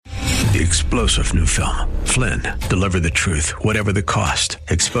The explosive new film, Flynn, deliver the truth, whatever the cost,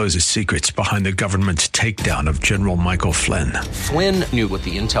 exposes secrets behind the government's takedown of General Michael Flynn. Flynn knew what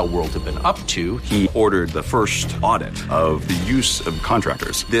the intel world had been up to. He ordered the first audit of the use of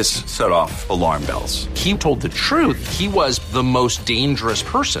contractors. This set off alarm bells. He told the truth. He was the most dangerous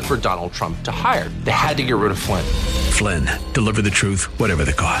person for Donald Trump to hire. They had to get rid of Flynn. Flynn, deliver the truth, whatever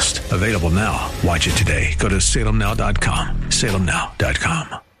the cost. Available now. Watch it today. Go to salemnow.com.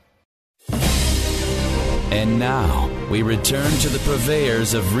 salemnow.com. And now, we return to the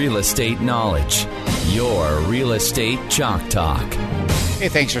purveyors of real estate knowledge, your Real Estate Chalk Talk. Hey,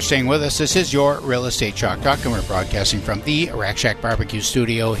 thanks for staying with us. This is your Real Estate Chalk Talk, and we're broadcasting from the Rack Shack Barbecue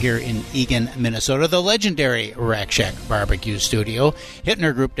Studio here in Eagan, Minnesota, the legendary Rack Shack Barbecue Studio.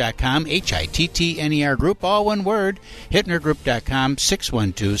 HittnerGroup.com, HITTNER Group, all one word. HittnerGroup.com,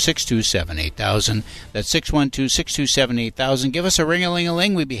 612-627-8000. That's 612-627-8000. Give us a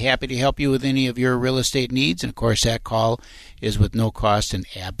ring-a-ling-a-ling. We'd be happy to help you with any of your real estate needs. And, of course, that call is with no cost and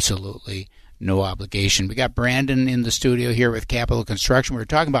absolutely no obligation. We got Brandon in the studio here with Capital Construction. We were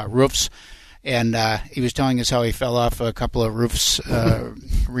talking about roofs, and he was telling us how he fell off a couple of roofs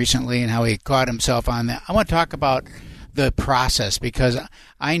recently and how he caught himself on that. I want to talk about the process, because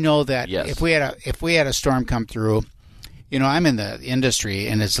I know that if we had a storm come through, you know, I'm in the industry,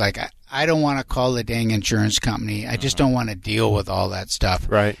 and it's like I don't want to call the dang insurance company. I just don't want to deal with all that stuff.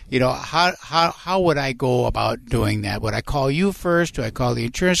 Right. You know, how would I go about doing that? Would I call you first? Do I call the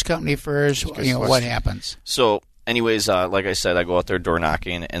insurance company first? You know, what happens? So, anyways, like I said, I go out there door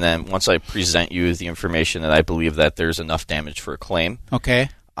knocking, and then once I present you the information that I believe that there's enough damage for a claim, okay,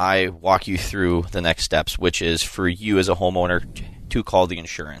 I walk you through the next steps, which is for you as a homeowner to call the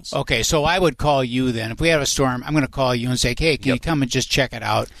insurance. Okay, so I would call you then. If we have a storm, I'm going to call you and say, hey, can you come and just check it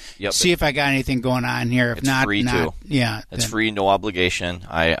out? See if I got anything going on here. If it's not, free too. Yeah. It's free, no obligation.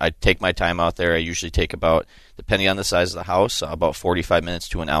 I take my time out there. I usually take about, depending on the size of the house, about 45 minutes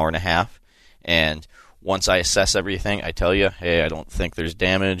to an hour and a half. And once I assess everything, I tell you, hey, I don't think there's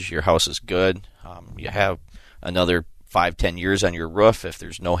damage. Your house is good. You have another 5-10 years on your roof if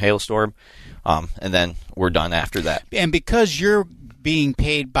there's no hailstorm. And then we're done after that. And because you're being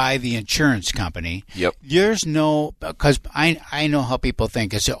paid by the insurance company, yep, there's no, because I know how people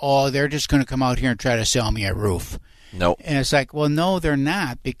think. It's, oh, they're just going to come out here and try to sell me a roof. No. And it's like, well, no, they're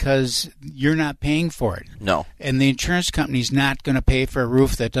not, because you're not paying for it. No. And the insurance company's not going to pay for a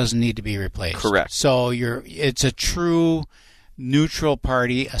roof that doesn't need to be replaced. Correct. So it's a true neutral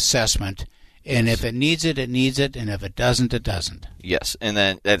party assessment. And if it needs it, it needs it. And if it doesn't, it doesn't. Yes, and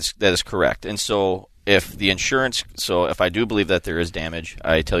then that is correct. And so if I do believe that there is damage,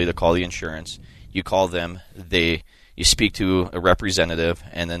 I tell you to call the insurance. You call them. You speak to a representative,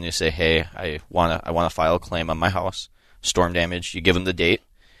 and then you say, hey, I want to file a claim on my house, storm damage. You give them the date,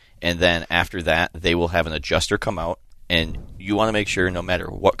 and then after that, they will have an adjuster come out, and you want to make sure no matter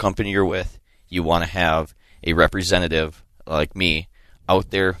what company you're with, you want to have a representative like me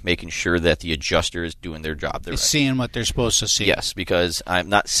out there making sure that the adjuster is doing their job. They're seeing what they're supposed to see. Yes, because I'm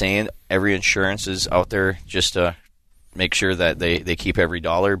not saying every insurance is out there just to make sure that they keep every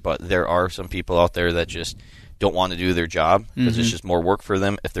dollar, but there are some people out there that just don't want to do their job because it's just more work for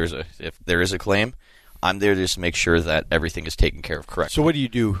them. If there is a claim, I'm there to just make sure that everything is taken care of correctly. So what do you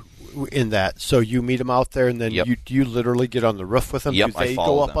do in that? So you meet them out there, and then you literally get on the roof with them? Yep, do they I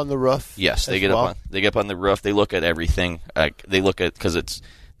follow go them up on the roof? Yes, they get up on the roof. They look at everything. They look at, because it's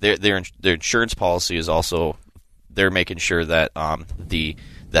their insurance policy is also, they're making sure that the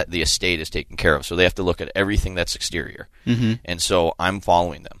estate is taken care of. So they have to look at everything that's exterior. And so I'm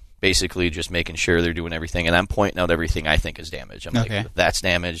following them, basically just making sure they're doing everything, and I'm pointing out everything I think is damaged. I'm like, that's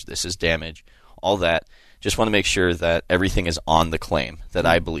damage, this is damage, all that. Just want to make sure that everything is on the claim that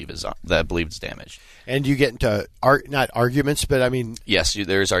I believe is damaged. And you get into not arguments, but I mean, yes,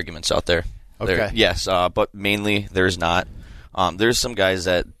 there's arguments out there. Okay. Yes, but mainly there's not. There's some guys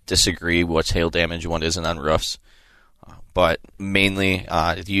that disagree what's hail damage and what isn't on roofs. But mainly,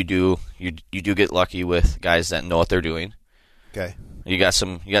 you do get lucky with guys that know what they're doing. Okay. You got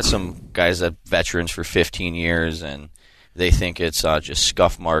some guys that veterans for 15 years, and they think it's just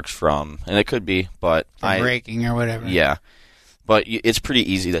scuff marks from, and it could be, but breaking or whatever. Yeah, but it's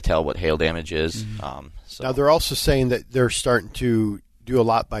pretty easy to tell what hail damage is. So. Now they're also saying that they're starting to do a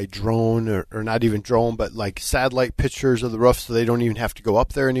lot by drone, or not even drone, but like satellite pictures of the roof, so they don't even have to go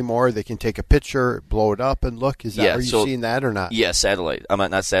up there anymore. They can take a picture, blow it up, and look. Are you seeing that or not? Yeah, satellite.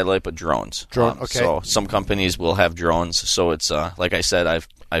 Not satellite, but drones. Okay. So some companies will have drones. So it's like I said,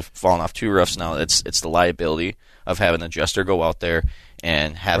 I've fallen off 2 roofs now. It's the liability of having an adjuster go out there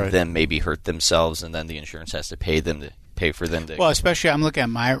and have them maybe hurt themselves, and then the insurance has to pay pay for them to. Well, especially I'm looking at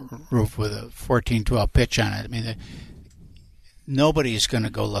my roof with a 14-12 pitch on it. I mean, nobody's going to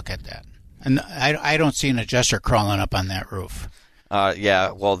go look at that. And I don't see an adjuster crawling up on that roof.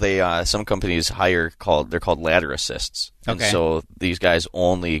 Yeah, well, some companies they're called ladder assists. Okay. And so these guys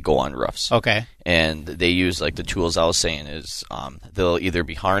only go on roofs. Okay. And they use, like the tools I was saying is they'll either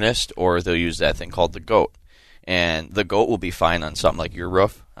be harnessed or they'll use that thing called the goat. And the goat will be fine on something like your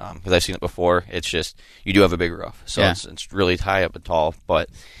roof, because I've seen it before. It's just, you do have a big roof, so it's really high up and tall. But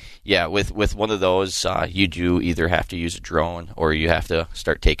yeah, with one of those, you do either have to use a drone or you have to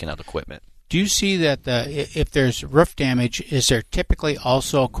start taking out equipment. Do you see that if there's roof damage, is there typically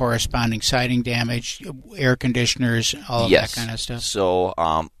also corresponding siding damage, air conditioners, all of that kind of stuff? So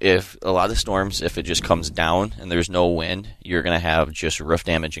if a lot of storms, if it just comes down and there's no wind, you're going to have just roof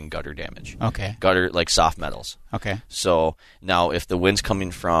damage and gutter damage. Okay. Gutter, like soft metals. Okay. So now if the wind's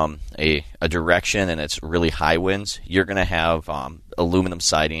coming from a direction and it's really high winds, you're going to have aluminum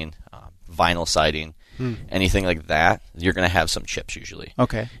siding, vinyl siding, anything like that, you're going to have some chips usually.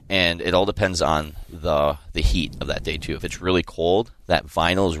 Okay. And it all depends on the heat of that day too. If it's really cold, that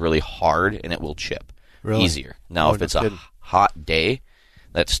vinyl is really hard and it will chip easier. Now, if it's a hot day,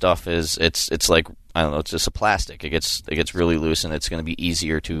 that stuff is it's like, I don't know, it's just a plastic. It gets really loose and it's going to be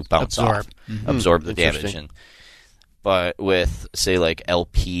easier to bounce off, absorb the damage. But with say like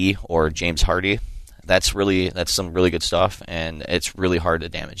LP or James Hardy, that's some really good stuff, and it's really hard to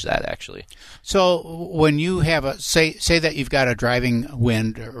damage that actually. So when you have say that you've got a driving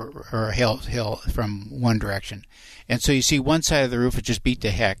wind or a hail from one direction, and so you see one side of the roof is just beat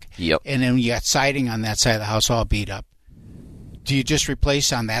to heck, yep, and then you got siding on that side of the house all beat up. Do you just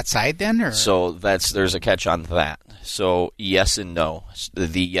replace on that side then, or? So there's a catch on that. So yes and no.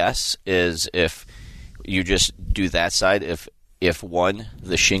 The yes is if you just do that side. If one,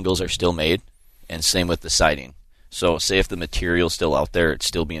 the shingles are still made. And same with the siding. So say if the material's still out there, it's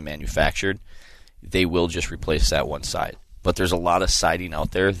still being manufactured, they will just replace that one side. But there's a lot of siding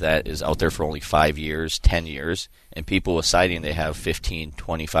out there that is out there for only 5 years, 10 years. And people with siding, they have 15,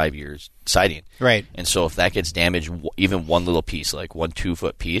 25 years siding. Right. And so if that gets damaged, even one little piece, like 1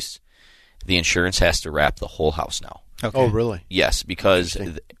 2-foot piece, the insurance has to wrap the whole house now. Okay. Oh, really? Yes, because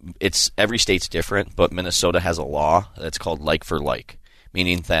every state's different, but Minnesota has a law that's called like for like.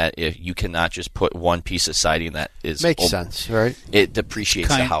 Meaning that if you cannot just put one piece of siding that is... Makes sense, right? It depreciates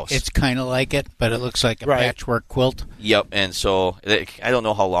the house. It's kind of like it, but it looks like a patchwork quilt. Yep, and so I don't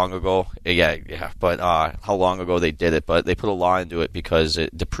know how long ago, but how long ago they did it, but they put a law into it because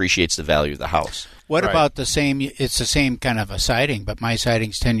it depreciates the value of the house. What about it's the same kind of a siding, but my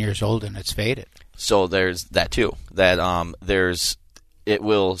siding's 10 years old and it's faded. So there's that too. There's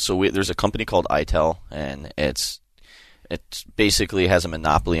a company called ITEL, and it basically has a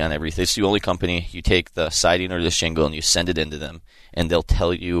monopoly on everything. It's the only company. You take the siding or the shingle and you send it into them, and they'll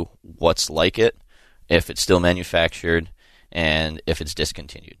tell you what's like it, if it's still manufactured, and if it's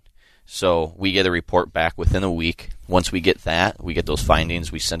discontinued. So we get a report back within a week. Once we get those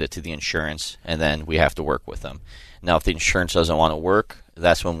findings, we send it to the insurance, and then we have to work with them. Now, if the insurance doesn't want to work,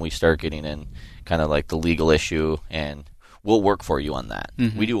 that's when we start getting in kind of like the legal issue, and we'll work for you on that.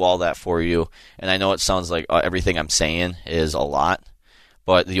 Mm-hmm. We do all that for you. And I know it sounds like everything I'm saying is a lot,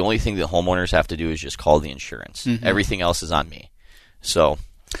 but the only thing the homeowners have to do is just call the insurance. Mm-hmm. Everything else is on me. So,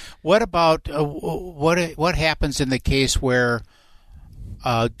 what about what happens in the case where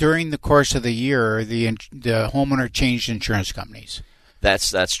during the course of the year the homeowner changed insurance companies?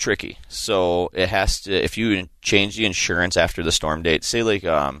 That's tricky. So it has to, if you change the insurance after the storm date, say like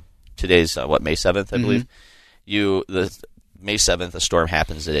today's May 7th, I believe. The May 7th, a storm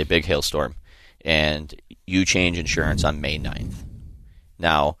happens today, big hailstorm, and you change insurance on May 9th.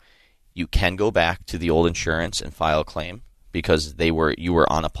 Now, you can go back to the old insurance and file a claim because you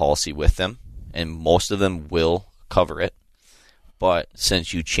were on a policy with them, and most of them will cover it. But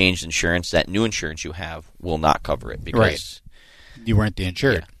since you changed insurance, that new insurance you have will not cover it because you weren't the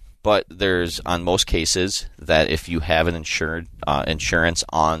insured. Yeah. But there's, on most cases, that if you have an insurance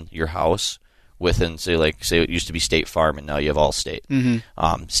on your house within, say it used to be State Farm and now you have Allstate.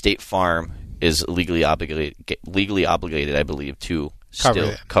 Mm-hmm. State Farm is legally obligated, I believe, to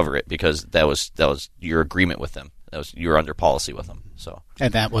cover it because that was your agreement with them. You were under policy with them. So,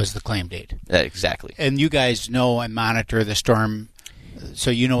 and that was the claim date. Exactly. And you guys know and monitor the storm, so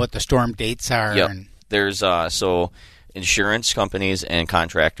you know what the storm dates are. Yep. There's insurance companies and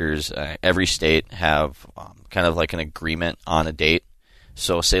contractors. Every state have kind of like an agreement on a date.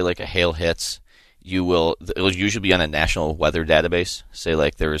 So, say like a hail hits. It'll usually be on a national weather database. Say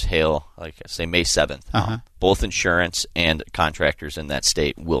like there's hail, like say May 7th. Uh-huh. Both insurance and contractors in that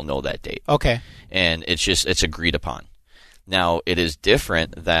state will know that date. Okay. And it's agreed upon. Now, it is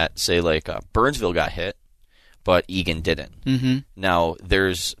different that, say, like Burnsville got hit, but Egan didn't. Mm-hmm. Now,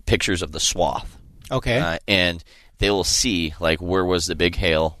 there's pictures of the swath. Okay. And they will see, like, where was the big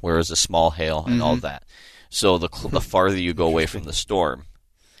hail, where was the small hail, and all that. So the farther you go away from the storm,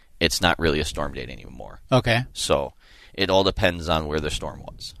 it's not really a storm date anymore. Okay. So it all depends on where the storm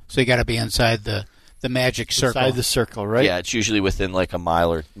was. So you got to be inside the magic circle. Inside the circle, right? Yeah, it's usually within like a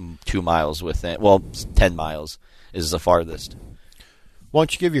mile or 2 miles within. Well, 10 miles is the farthest. Why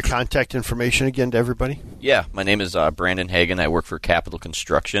don't you give your contact information again to everybody? Yeah, my name is Brandon Hagan. I work for Capital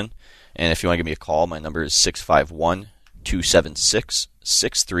Construction. And if you want to give me a call, my number is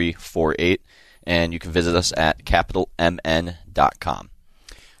 651-276-6348. And you can visit us at capitalmn.com.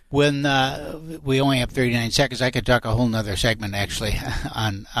 When we only have 39 seconds, I could talk a whole nother segment actually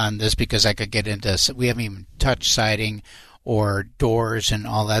on this, because I could get into, we haven't even touched siding or doors and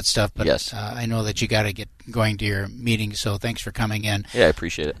all that stuff. But yes. I know that you got to get going to your meeting, so thanks for coming in. Yeah, I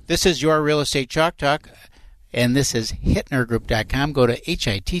appreciate it. This is your Real Estate Chalk Talk, and this is HittnerGroup.com. Go to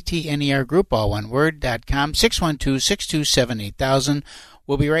HITTNER Group, all one word, .com, 612-627-8000.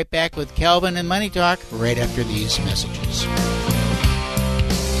 We'll be right back with Calvin and Money Talk right after these messages.